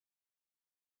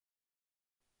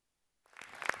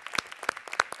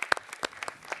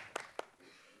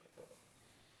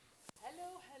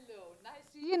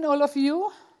seeing all of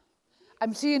you.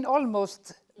 I'm seeing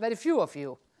almost very few of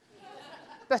you,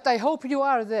 but I hope you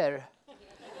are there.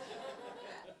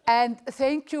 And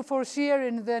thank you for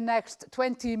sharing the next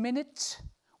 20 minutes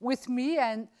with me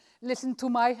and listen to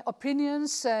my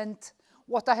opinions and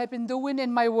what I have been doing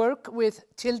in my work with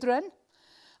children.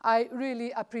 I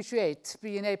really appreciate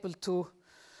being able to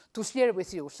share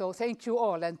with you. So thank you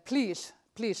all, and please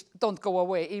don't go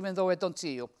away, even though I don't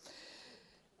see you.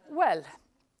 Well,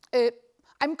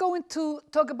 I'm going to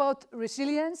talk about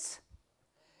resilience.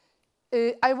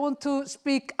 I want to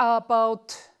speak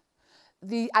about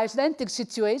the Icelandic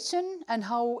situation and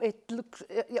how it looks,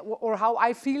 or how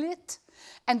I feel it.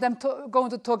 And I'm going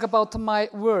to talk about my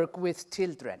work with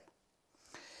children.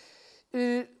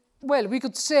 Well, we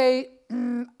could say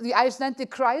the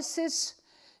Icelandic crisis,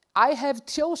 I have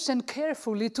chosen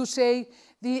carefully to say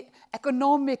the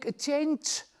economic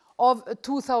change of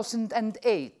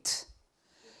 2008.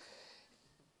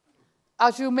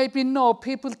 As you maybe know,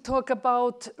 people talk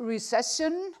about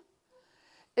recession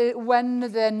when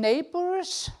the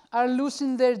neighbors are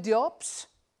losing their jobs.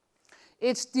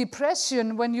 It's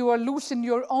depression when you are losing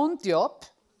your own job.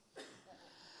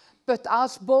 But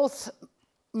as both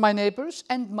my neighbors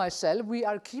and myself, we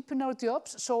are keeping our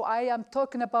jobs, so I am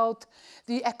talking about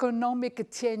the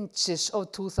economic changes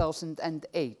of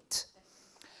 2008.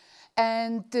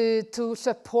 And to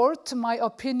support my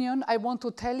opinion, I want to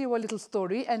tell you a little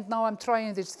story, and now I'm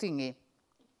trying this thingy.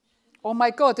 Oh my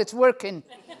God, it's working.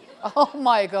 Oh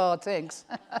my God, thanks.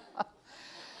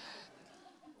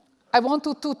 I want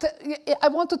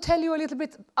to tell you a little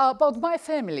bit about my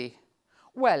family.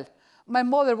 Well, my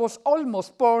mother was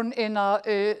almost born in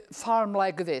a farm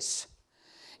like this,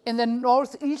 in the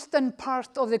northeastern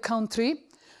part of the country,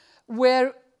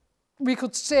 where we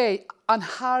could say a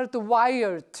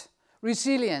hardwired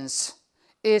resilience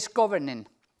is governing.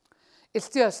 It's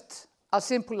just as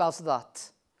simple as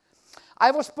that.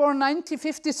 I was born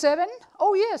 1957.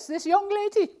 Oh yes, this young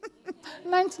lady.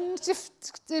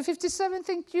 1957,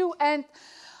 thank you. And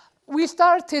we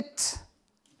started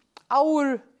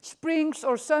our springs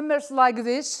or summers like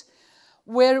this,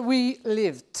 where we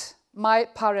lived, my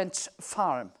parents'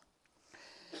 farm.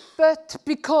 But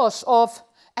because of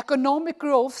economic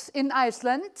growth in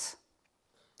Iceland,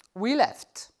 we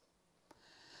left.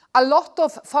 A lot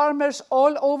of farmers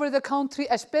all over the country,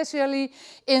 especially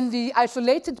in the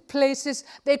isolated places,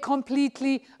 they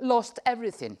completely lost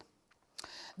everything.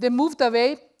 They moved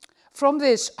away from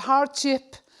this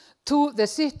hardship to the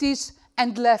cities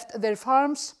and left their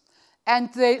farms,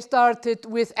 and they started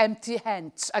with empty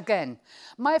hands again.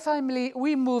 My family,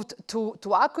 we moved to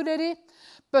Akureyri,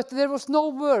 but there was no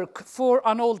work for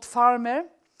an old farmer.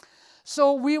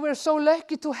 So we were so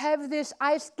lucky to have this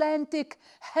Icelandic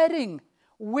herring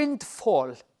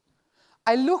windfall.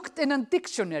 I looked in a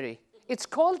dictionary. It's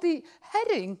called the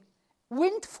herring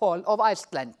windfall of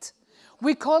Iceland.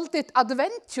 We called it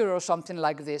adventure or something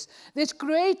like this. This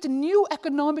great new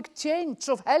economic change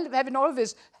of having all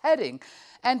this herring.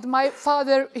 And my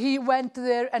father, he went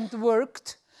there and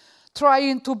worked,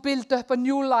 trying to build up a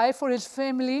new life for his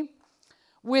family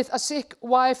with a sick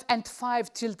wife and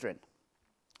 5 children.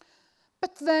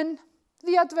 But then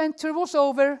the adventure was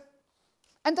over,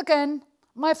 and again,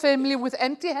 my family with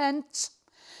empty hands,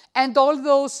 and all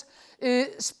those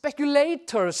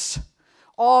speculators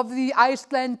of the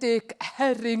Icelandic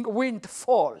herring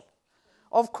windfall,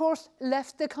 of course,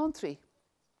 left the country.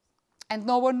 And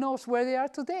no one knows where they are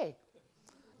today.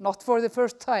 Not for the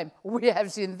first time. We have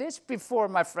seen this before,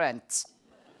 my friends.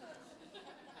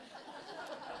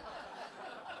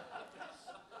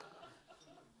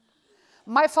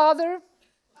 My father,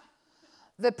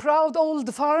 the proud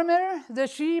old farmer, the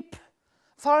sheep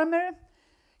farmer,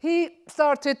 he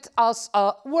started as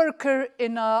a worker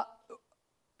in a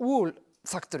wool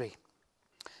factory.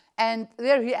 And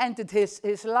there he ended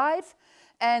his life.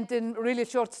 And in really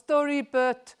short story,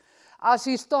 but as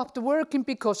he stopped working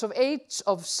because of age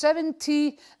of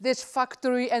 70, this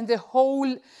factory and the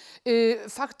whole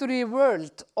factory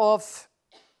world of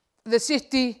the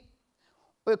city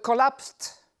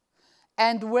collapsed.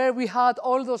 And where we had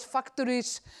all those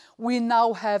factories, we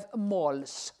now have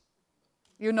malls.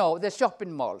 You know, the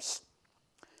shopping malls.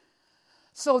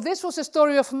 So this was a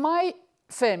story of my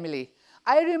family.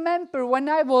 I remember when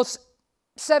I was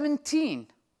 17,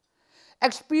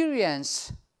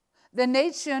 experience the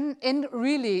nation in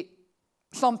really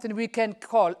something we can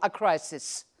call a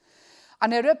crisis.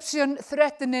 An eruption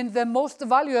threatening the most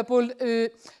valuable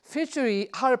fishery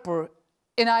harbor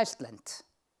in Iceland.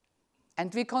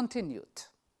 And we continued.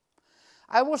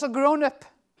 I was a grown-up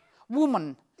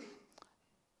woman,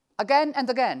 again and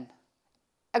again,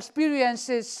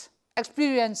 experiences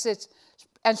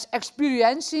and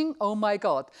experiencing, oh my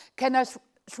God, can I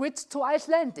switch to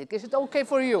Icelandic? Is it okay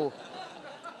for you?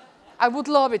 I would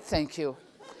love it, thank you.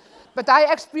 But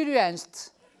I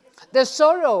experienced the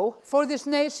sorrow for this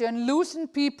nation, losing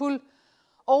people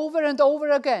over and over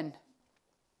again.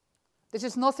 This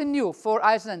is nothing new for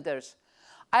Icelanders.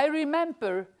 I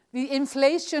remember the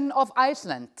inflation of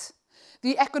Iceland,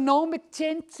 the economic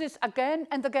changes again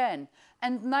and again,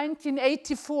 and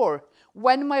 1984,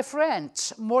 when my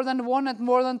friends, more than one and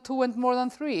more than two and more than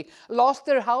three, lost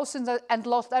their houses and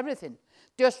lost everything,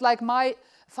 just like my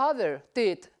father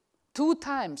did 2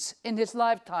 times in his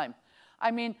lifetime.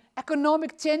 I mean,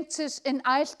 economic changes in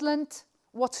Iceland,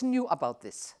 what's new about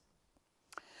this?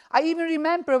 I even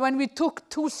remember when we took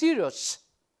 2 zeros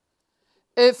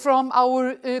from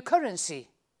our currency.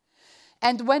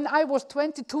 And when I was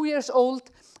 22 years old,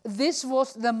 this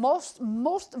was the most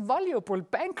valuable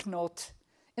banknote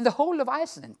in the whole of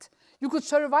Iceland. You could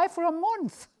survive for a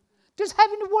month just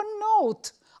having 1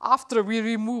 note after we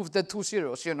removed the 2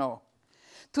 zeros, you know.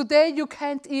 Today you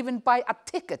can't even buy a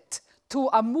ticket to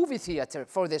a movie theater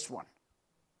for this one.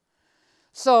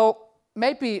 So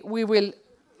maybe we will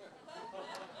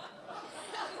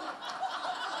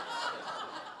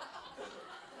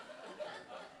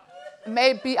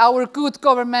maybe our good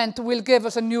government will give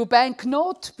us a new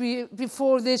banknote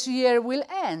before this year will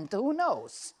end, who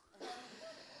knows?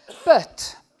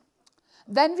 But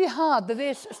then we had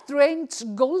this strange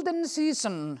golden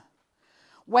season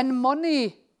when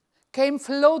money came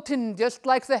floating just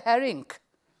like the herring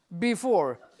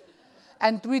before.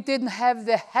 And we didn't have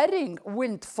the herring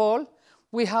windfall.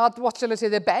 We had, what shall I say,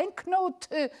 the banknote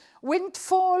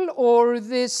windfall, or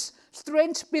this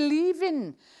strange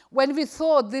believing when we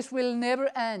thought this will never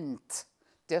end,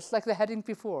 just like the herring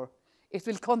before. It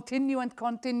will continue and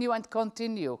continue and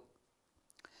continue.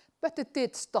 But it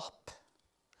did stop.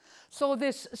 So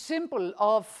this symbol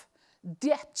of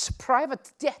jets,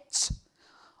 private jets,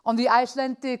 on the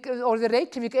Icelandic or the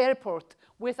Reykjavik airport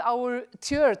with our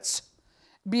church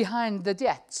behind the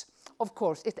jets, of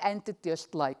course, it ended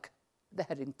just like the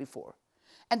herring before.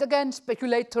 And again,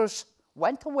 speculators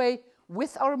went away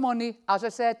with our money, as I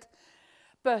said,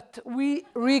 but we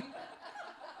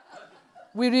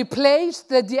replaced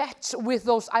the jets with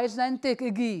those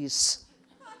Icelandic geese.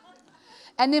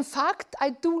 And in fact, I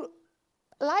do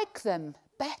like them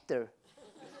better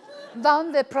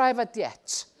than the private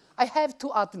jets, I have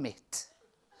to admit.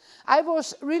 I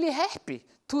was really happy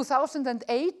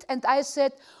 2008, and I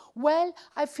said, well,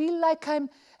 I feel like I'm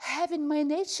having my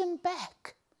nation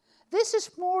back. This is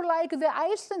more like the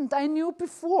Iceland I knew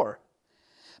before.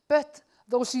 But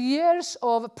those years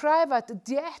of private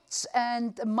jets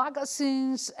and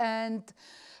magazines and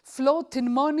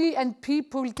floating money and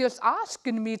people just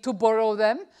asking me to borrow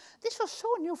them, this was so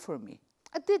new for me.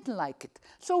 I didn't like it.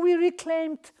 So we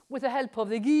reclaimed, with the help of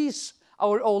the geese,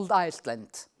 our old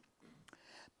Iceland.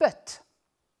 But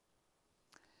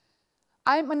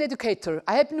I'm an educator.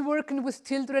 I have been working with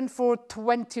children for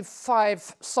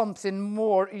 25 something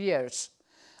more years.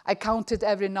 I count it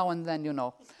every now and then, you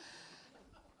know.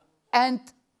 And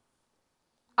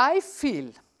I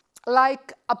feel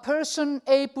like a person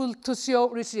able to show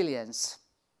resilience.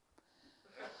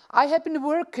 I have been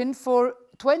working for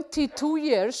 22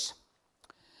 years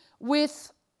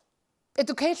with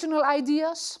educational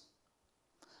ideas,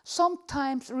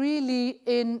 sometimes really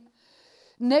in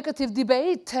negative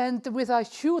debate and with a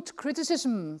huge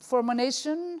criticism for my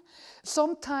nation,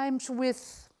 sometimes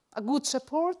with a good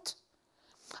support.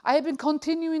 I have been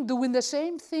continuing doing the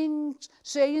same things,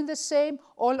 saying the same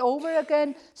all over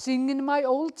again, singing my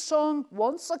old song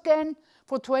once again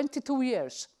for 22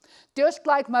 years. Just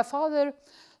like my father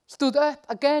stood up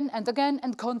again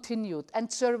and continued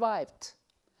and survived.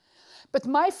 But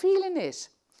my feeling is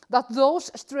that those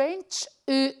strange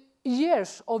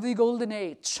years of the golden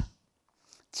age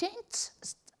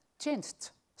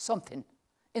changed something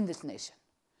in this nation.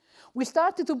 We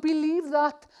started to believe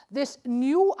that this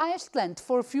new Iceland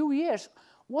for a few years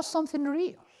was something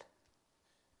real.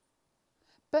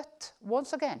 But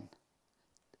once again,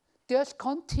 just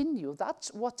continue.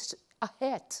 That's what's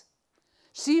ahead.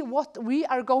 See what we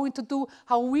are going to do,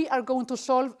 how we are going to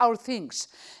solve our things.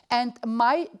 And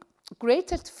my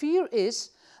greatest fear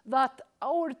is that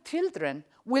our children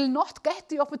will not get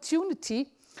the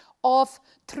opportunity of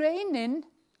training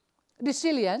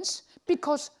resilience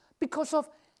because of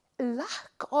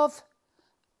lack of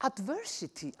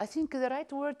adversity. I think the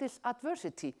right word is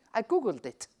adversity. I Googled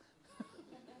it.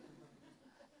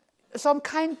 Some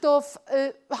kind of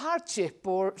hardship,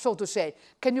 or so to say.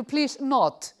 Can you please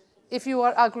nod if you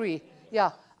agree?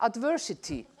 Yeah,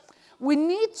 adversity. We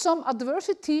need some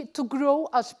adversity to grow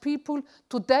as people,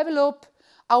 to develop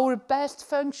our best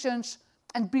functions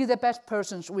and be the best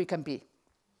persons we can be.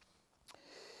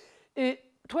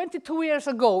 22 years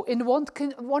ago, in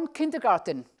one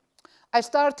kindergarten, I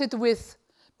started with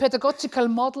pedagogical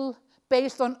model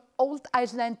based on old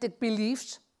Icelandic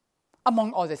beliefs,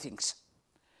 among other things.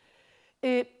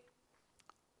 The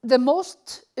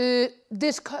most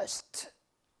discussed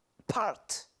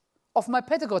part of my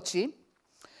pedagogy,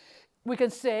 we can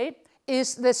say,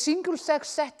 is the single-sex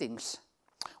settings,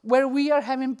 where we are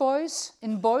having boys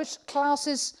in boys'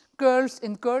 classes, girls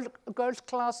in girls'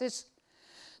 classes,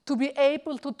 to be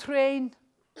able to train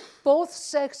both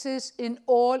sexes in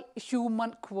all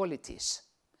human qualities.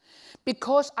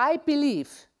 Because I believe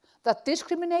that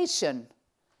discrimination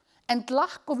and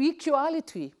lack of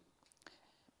equality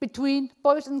between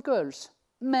boys and girls,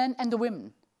 men and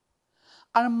women,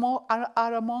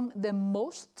 are among the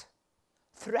most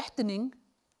threatening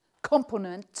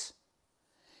components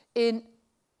in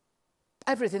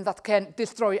everything that can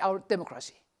destroy our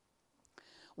democracy.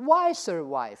 Why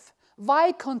survive?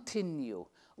 Why continue?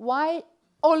 Why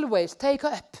always take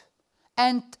up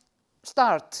and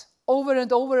start over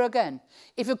and over again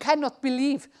if you cannot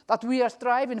believe that we are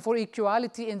striving for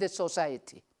equality in this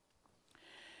society?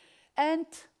 And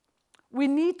we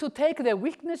need to take the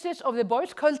weaknesses of the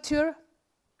boys' culture,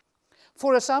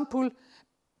 for example,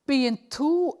 being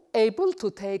too able to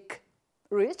take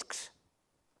risks.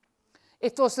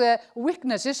 It was the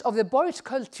weaknesses of the boys'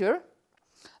 culture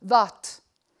that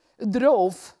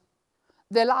drove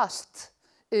the last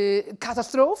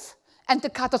catastrophe and the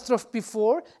catastrophe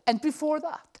before and before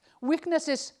that.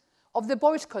 Weaknesses of the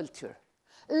boys' culture.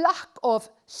 Lack of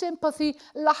sympathy,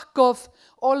 lack of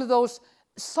all those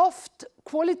soft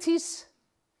qualities.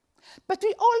 But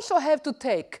we also have to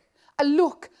take a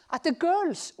look at the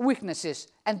girls' weaknesses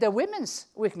and the women's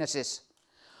weaknesses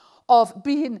of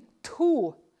being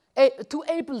too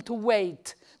able to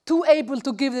wait, too able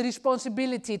to give the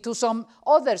responsibility to some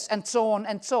others, and so on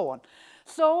and so on.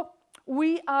 So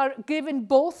we are giving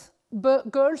both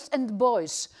girls and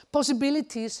boys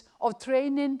possibilities of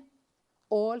training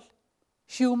all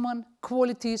human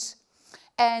qualities,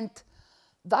 and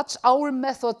that's our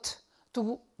method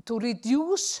to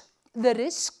reduce the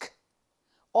risk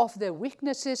of the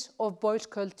weaknesses of boys'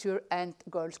 culture and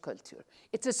girls' culture.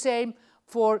 It's the same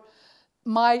for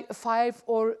my 5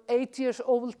 or 8 years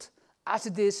old as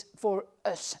it is for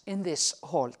us in this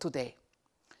hall today.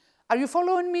 Are you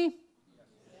following me?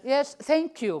 Yes,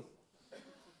 thank you.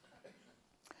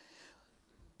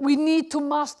 We need to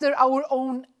master our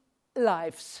own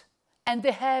lives, and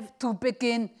they have to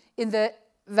begin in the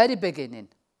very beginning.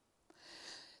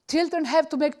 Children have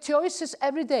to make choices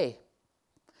every day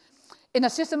in a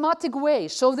systematic way,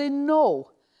 so they know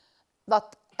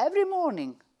that every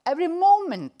morning, every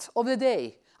moment of the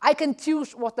day, I can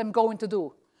choose what I'm going to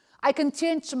do. I can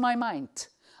change my mind.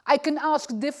 I can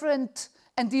ask different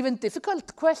and even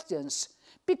difficult questions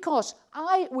because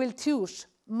I will choose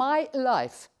my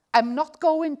life. I'm not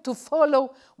going to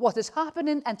follow what is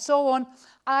happening and so on.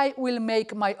 I will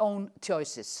make my own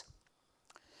choices.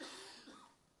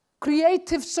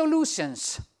 Creative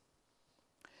solutions.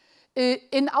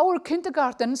 In our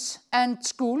kindergartens and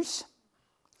schools,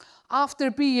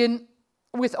 after being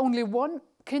with only one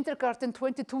kindergarten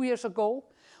 22 years ago,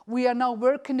 we are now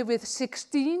working with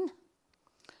 16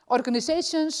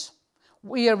 organizations.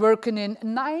 We are working in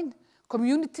 9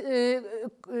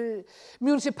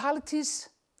 municipalities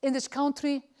in this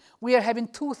country. We are having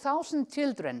 2,000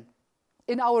 children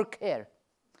in our care.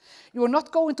 You are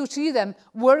not going to see them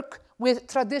work with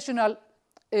traditional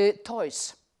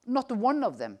toys, not one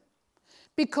of them,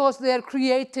 because they are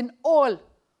creating all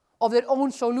of their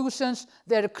own solutions.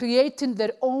 They are creating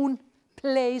their own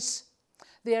place.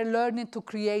 They are learning to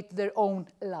create their own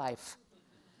life.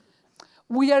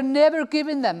 We are never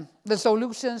giving them the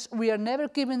solutions. We are never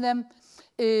giving them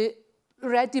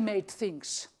ready-made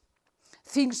things,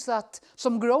 things that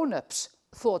some grown-ups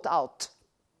thought out.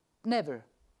 Never,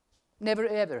 never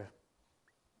ever.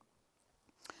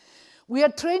 We are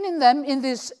training them in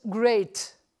this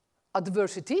great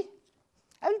adversity.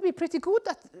 I will be pretty good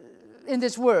in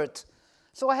this word.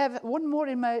 So I have one more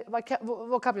in my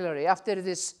vocabulary after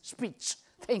this speech.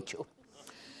 Thank you.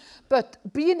 But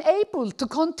being able to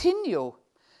continue,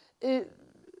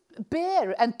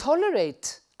 bear and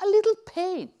tolerate a little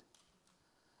pain,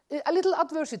 a little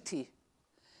adversity.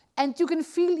 And you can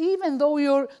feel even though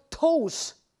your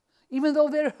toes, even though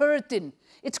they're hurting,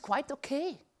 it's quite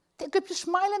okay. Take up your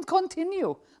smile and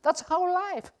continue. That's how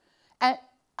life. And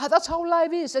that's how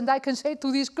life is. And I can say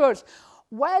to these girls,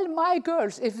 well, my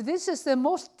girls, if this is the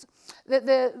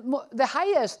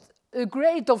highest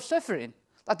grade of suffering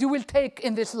that you will take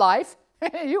in this life,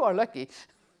 you are lucky.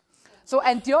 So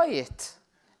enjoy it.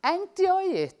 Enjoy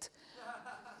it.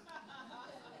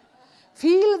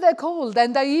 Feel the cold,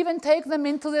 and I even take them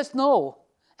into the snow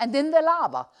and in the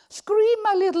lava. Scream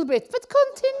a little bit, but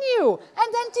continue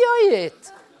and enjoy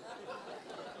it.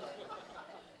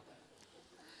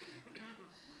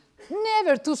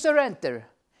 Never to surrender.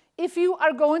 If you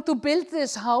are going to build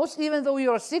this house, even though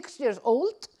you are 6 years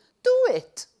old, do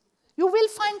it. You will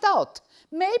find out.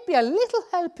 Maybe a little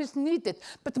help is needed,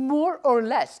 but more or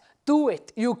less, do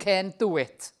it. You can do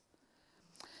it.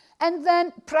 And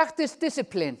then practice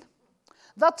discipline.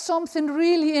 That's something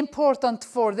really important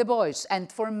for the boys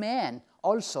and for men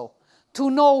also. To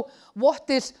know what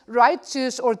is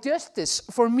righteous or justice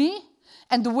for me,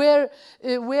 and where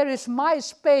is my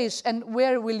space and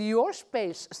where will your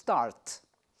space start.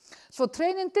 So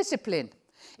training discipline.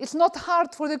 It's not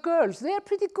hard for the girls. They're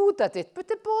pretty good at it, but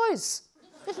the boys,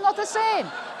 it's not the same.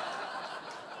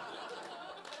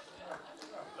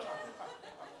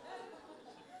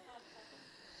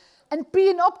 And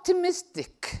being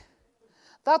optimistic,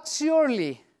 that's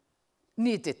surely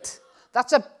needed.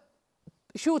 That's a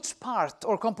huge part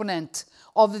or component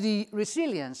of the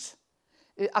resilience,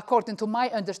 according to my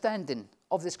understanding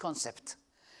of this concept.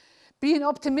 Being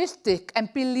optimistic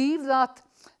and believe that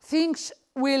things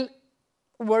will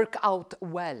work out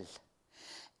well.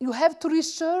 You have to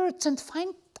research and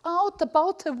find out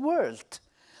about the world.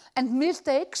 And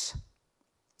mistakes,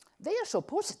 they are so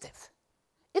positive.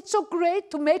 It's so great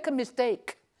to make a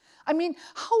mistake. I mean,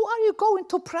 how are you going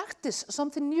to practice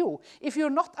something new if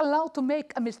you're not allowed to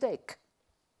make a mistake?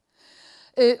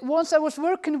 Once I was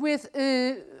working with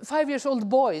 5-year-old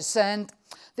boys, and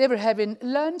they were having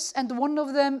lunch, and one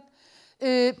of them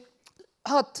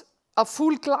had a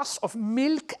full glass of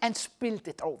milk and spilled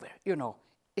it over, you know.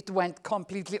 It went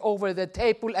completely over the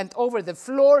table and over the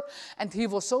floor, and he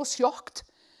was so shocked.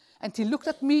 And he looked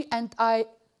at me, and I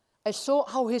saw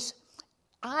how his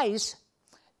eyes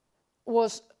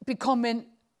was becoming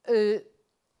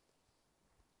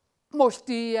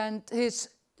musty, and his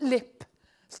lip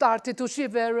started to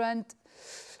shiver and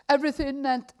everything.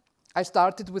 And I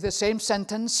started with the same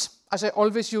sentence as I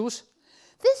always use.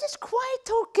 This is quite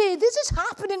okay. This is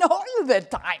happening all the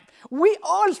time. We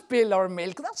all spill our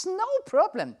milk. That's no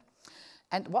problem.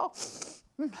 And well,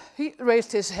 he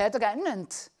raised his head again,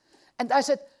 and I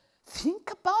said,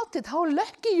 think about it, how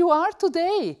lucky you are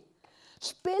today.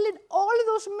 Spilling all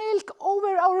those milk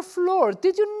over our floor.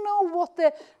 Did you know what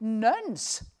the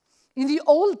nuns in the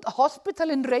old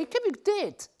hospital in Reykjavik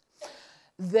did?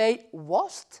 They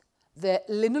washed the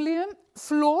linoleum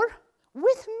floor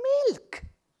with milk.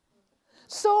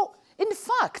 So, in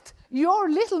fact, your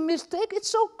little mistake is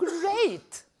so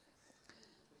great.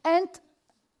 And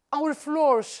our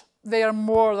floors, they are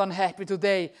more than happy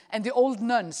today. And the old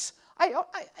nuns, I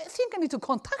think I need to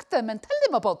contact them and tell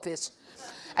them about this.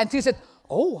 And he said,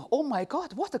 oh my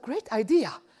God, what a great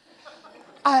idea.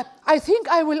 I think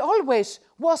I will always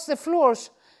wash the floors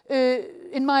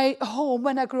in my home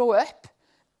when I grow up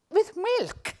with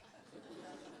milk.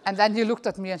 And then he looked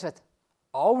at me and said,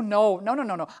 oh, no.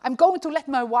 I'm going to let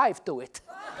my wife do it.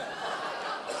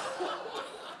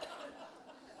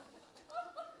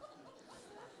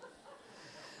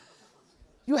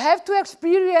 You have to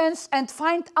experience and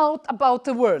find out about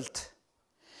the world.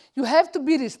 You have to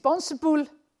be responsible.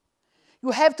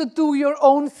 You have to do your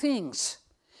own things.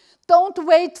 Don't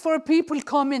wait for people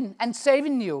coming and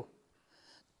saving you.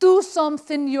 Do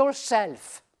something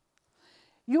yourself.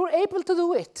 You're able to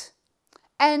do it.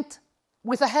 And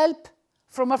with the help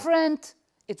from a friend,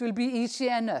 it will be easy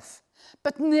enough.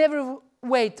 But never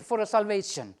wait for a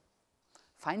salvation.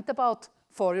 Find out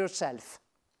for yourself.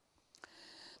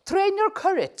 Train your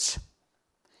courage.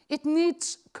 It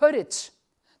needs courage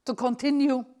to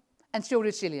continue and show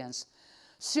resilience.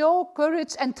 Show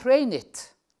courage and train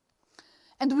it.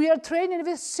 And we are training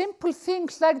with simple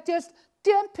things like just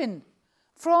jumping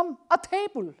from a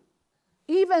table,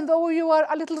 even though you are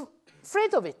a little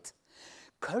afraid of it.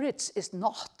 Courage is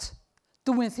not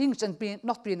doing things and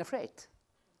not being afraid.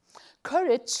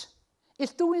 Courage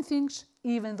is doing things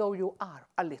even though you are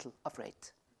a little afraid.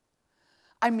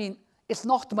 I mean, it's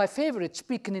not my favorite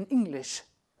speaking in English,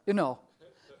 you know,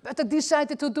 but I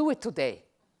decided to do it today.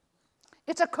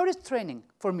 It's a courage training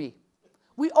for me.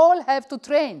 We all have to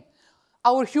train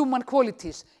our human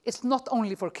qualities. It's not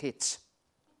only for kids.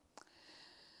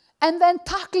 And then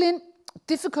tackling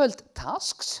difficult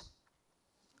tasks.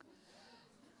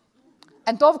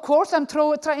 And of course, I'm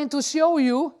trying to show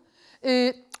you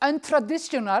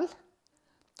untraditional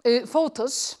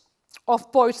photos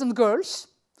of boys and girls.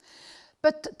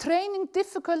 But training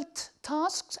difficult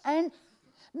tasks and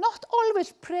not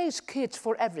always praise kids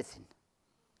for everything.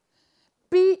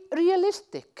 be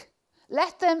realistic.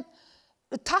 Let them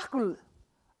tackle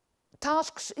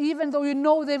tasks even though you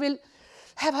know they will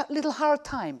have a little hard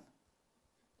time.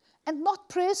 And not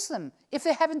praise them if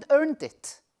they haven't earned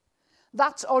it.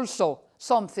 That's also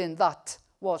something that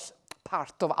was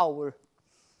part of our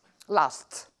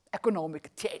last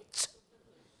economic change.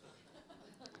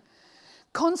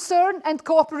 Concern and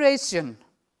cooperation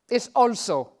is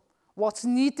also what's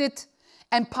needed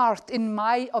and part, in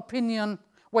my opinion,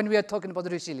 when we are talking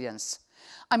about resilience.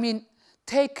 I mean,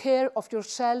 take care of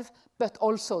yourself, but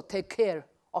also take care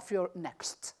of your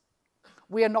next.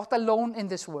 We are not alone in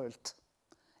this world,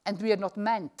 and we are not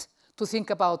meant to think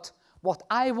about what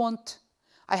I want.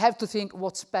 I have to think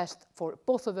what's best for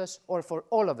both of us or for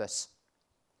all of us.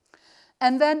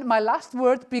 And then my last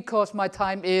word, because my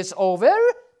time is over,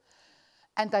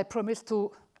 and I promised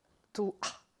to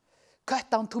cut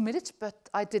down 2 minutes, but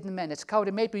I didn't manage.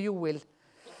 Kári, maybe you will.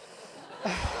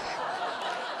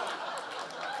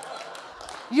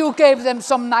 You gave them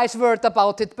some nice word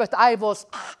about it, but I was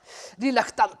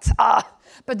reluctant.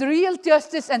 But real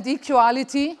justice and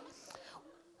equality,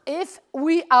 if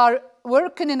we are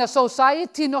working in a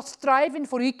society not striving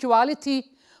for equality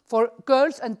for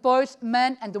girls and boys,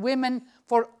 men and women,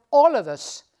 for all of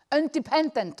us,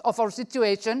 independent of our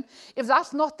situation, if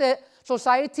that's not the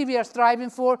society we are striving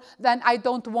for, then I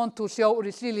don't want to show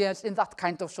resilience in that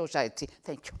kind of society.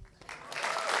 Thank you.